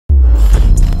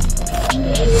Yo,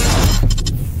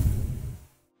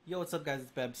 what's up guys,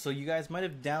 it's Beb. So you guys might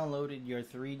have downloaded your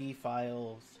 3D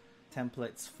files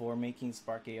templates for making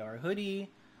Spark AR hoodie,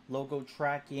 logo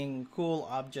tracking, cool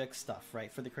object stuff, right,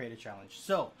 for the creator challenge.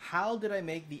 So how did I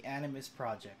make the animus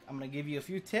project? I'm going to give you a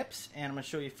few tips and I'm going to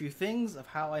show you a few things of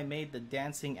how I made the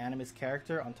dancing animus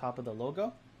character on top of the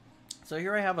logo. So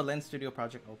here I have a Lens Studio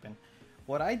project open.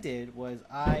 What I did was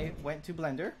I went to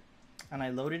Blender and I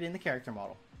loaded in the character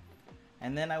model.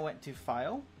 And then I went to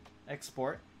File,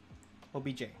 Export,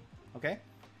 OBJ, okay?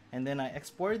 And then I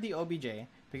exported the OBJ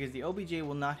because the OBJ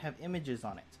will not have images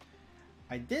on it.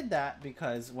 I did that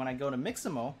because when I go to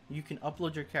Mixamo, you can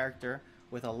upload your character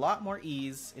with a lot more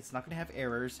ease. It's not going to have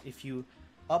errors if you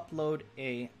upload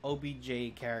a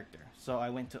OBJ character. So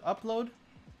I went to Upload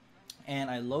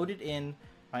and I loaded in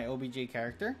my OBJ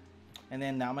character. And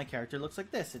then now my character looks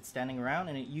like this. It's standing around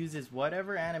and it uses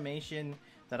whatever animation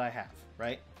that I have,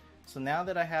 right? So now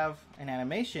that I have an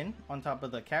animation on top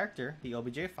of the character, the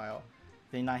OBJ file,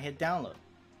 then I hit download.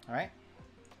 Alright?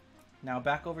 Now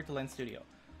back over to Lens Studio.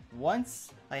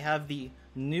 Once I have the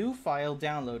new file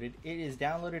downloaded, it is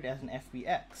downloaded as an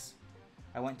FBX.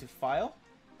 I went to File,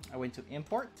 I went to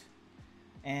Import,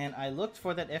 and I looked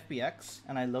for that FBX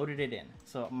and I loaded it in.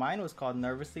 So mine was called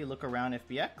Nervously Look Around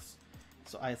FBX.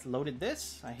 So I loaded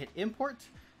this, I hit Import.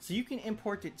 So you can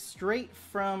import it straight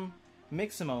from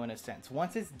Mixamo in a sense.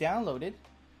 Once it's downloaded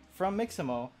from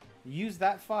Mixamo, use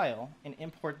that file and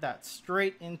import that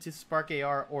straight into Spark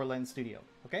AR or Lens Studio,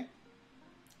 okay?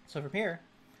 So from here,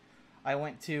 I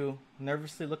went to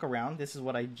Nervously Look Around. This is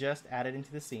what I just added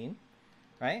into the scene,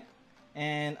 right?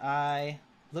 And I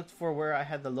looked for where I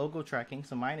had the logo tracking.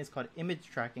 So mine is called image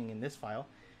tracking in this file.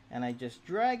 And I just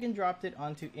drag and dropped it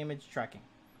onto image tracking.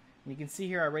 And you can see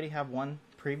here I already have one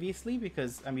previously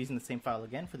because I'm using the same file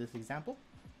again for this example.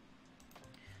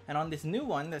 And on this new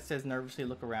one that says Nervously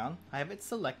Look Around, I have it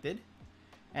selected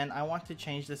and I want to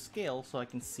change the scale so I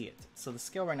can see it. So the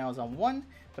scale right now is on 1,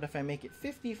 but if I make it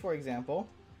 50, for example,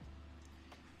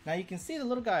 now you can see the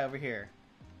little guy over here.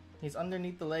 He's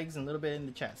underneath the legs and a little bit in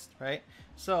the chest, right?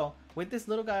 So with this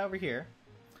little guy over here,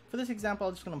 for this example,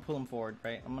 I'm just going to pull him forward,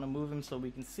 right? I'm going to move him so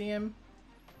we can see him.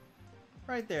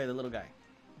 Right there, the little guy.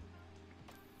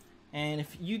 And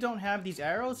if you don't have these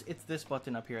arrows, it's this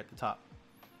button up here at the top.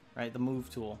 Right, the move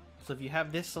tool. So if you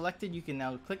have this selected, you can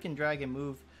now click and drag and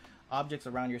move objects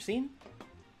around your scene.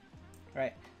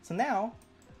 Right, so now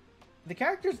the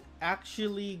character's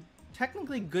actually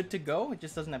technically good to go. It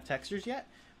just doesn't have textures yet,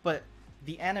 but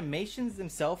the animations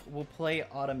themselves will play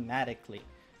automatically.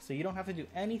 So you don't have to do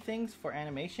anything for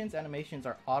animations. Animations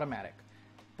are automatic,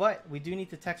 but we do need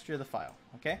to texture the file.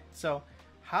 Okay, so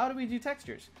how do we do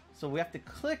textures? So we have to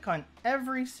click on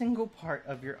every single part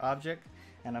of your object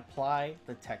and apply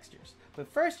the textures. But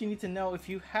first you need to know if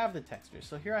you have the textures.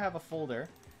 So here I have a folder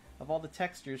of all the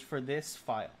textures for this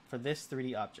file, for this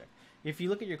 3D object. If you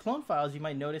look at your clone files, you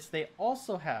might notice they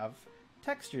also have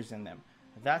textures in them.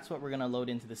 That's what we're gonna load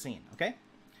into the scene, okay?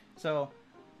 So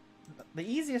the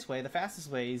easiest way, the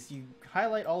fastest way is you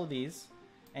highlight all of these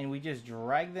and we just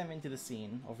drag them into the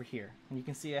scene over here. And you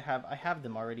can see I have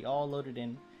them already all loaded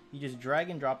in. You just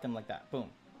drag and drop them like that, boom.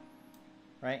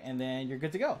 Right, and then you're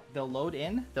good to go. They'll load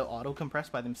in, they'll auto compress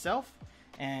by themselves,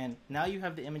 and now you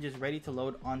have the images ready to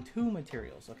load onto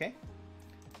materials, okay?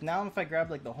 Now if I grab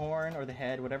like the horn or the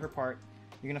head, whatever part,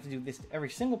 you're gonna have to do this to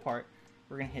every single part.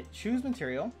 We're gonna hit choose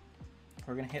material,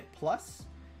 we're gonna hit plus,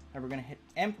 and we're gonna hit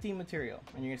empty material.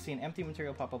 And you're gonna see an empty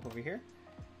material pop up over here.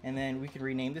 And then we can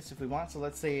rename this if we want. So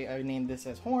let's say I name this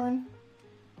as horn,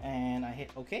 and I hit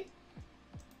OK.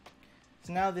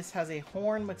 So now this has a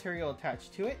horn material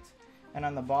attached to it. And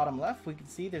on the bottom left, we can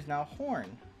see there's now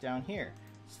horn down here.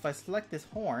 So if I select this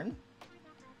horn,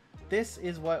 this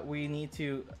is what we need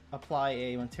to apply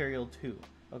a material to,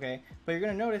 okay? But you're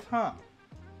gonna notice,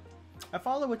 I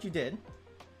follow what you did,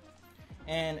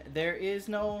 and there is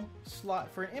no slot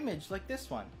for an image like this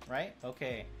one, right?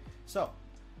 Okay, so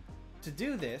to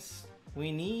do this,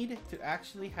 we need to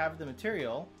actually have the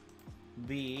material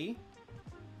be,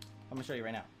 I'm gonna show you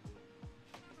right now,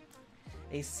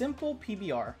 a simple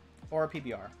PBR, or a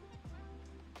PBR,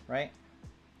 right?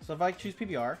 So if I choose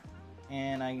PBR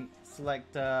and I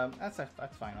select, that's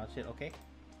fine, I'll hit OK.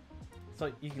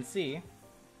 So you can see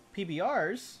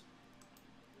PBRs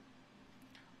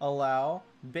allow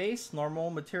base normal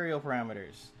material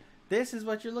parameters. This is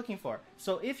what you're looking for.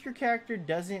 So if your character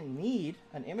doesn't need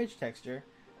an image texture,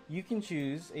 you can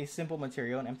choose a simple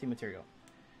material, an empty material.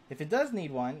 If it does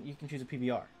need one, you can choose a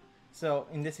PBR. So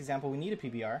in this example, we need a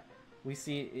PBR. We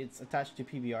see it's attached to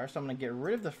PBR, so I'm going to get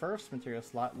rid of the first material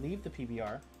slot, leave the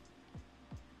PBR,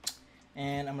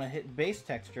 and I'm going to hit base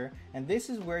texture, and this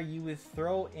is where you would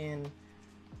throw in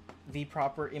the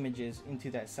proper images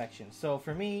into that section. So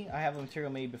for me, I have a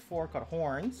material made before called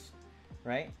horns,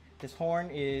 right? This horn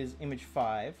is image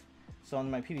 5. So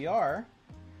on my PBR,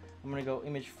 I'm going to go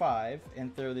image 5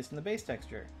 and throw this in the base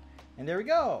texture. And there we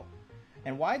go.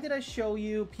 And why did I show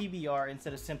you PBR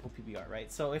instead of simple PBR,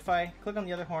 right? So if I click on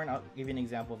the other horn, I'll give you an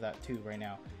example of that too right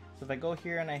now. So if I go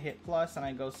here and I hit plus and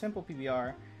I go simple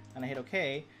PBR and I hit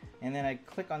OK, and then I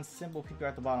click on simple PBR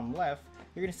at the bottom left,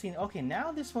 you're going to see, okay,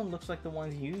 now this one looks like the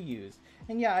ones you used.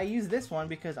 And yeah, I used this one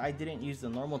because I didn't use the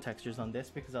normal textures on this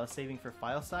because I was saving for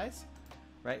file size,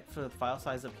 right? For the file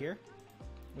size up here,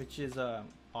 which is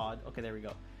odd. Okay, there we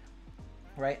go.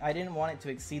 Right, I didn't want it to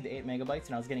exceed the 8 megabytes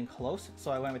and I was getting close,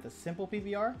 so I went with a simple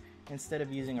PBR instead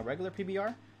of using a regular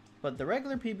PBR. But the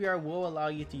regular PBR will allow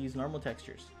you to use normal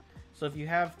textures. So if you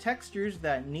have textures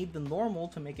that need the normal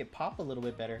to make it pop a little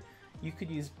bit better, you could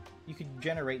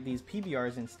generate these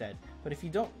PBRs instead. But if you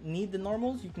don't need the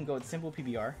normals, you can go with simple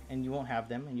PBR and you won't have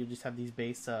them, and you'll just have these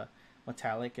base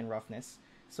metallic and roughness.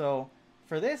 So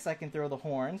for this, I can throw the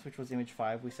horns, which was image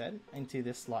 5 we said, into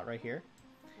this slot right here.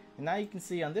 And now you can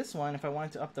see on this one, if I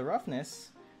wanted to up the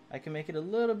roughness, I can make it a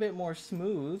little bit more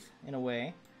smooth in a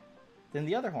way than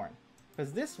the other horn.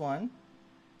 Because this one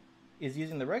is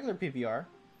using the regular PBR,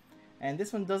 and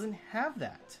this one doesn't have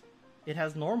that. It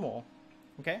has normal,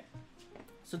 okay?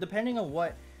 So depending on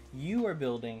what you are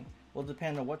building will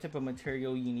depend on what type of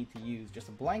material you need to use. Just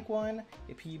a blank one,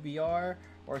 a PBR,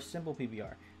 or a simple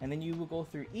PBR. And then you will go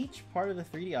through each part of the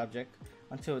 3D object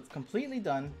until it's completely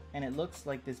done and it looks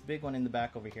like this big one in the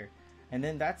back over here. And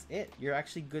then that's it. You're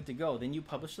actually good to go. Then you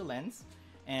publish the lens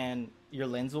and your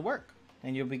lens will work.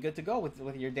 And you'll be good to go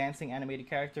with your dancing animated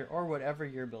character or whatever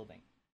you're building.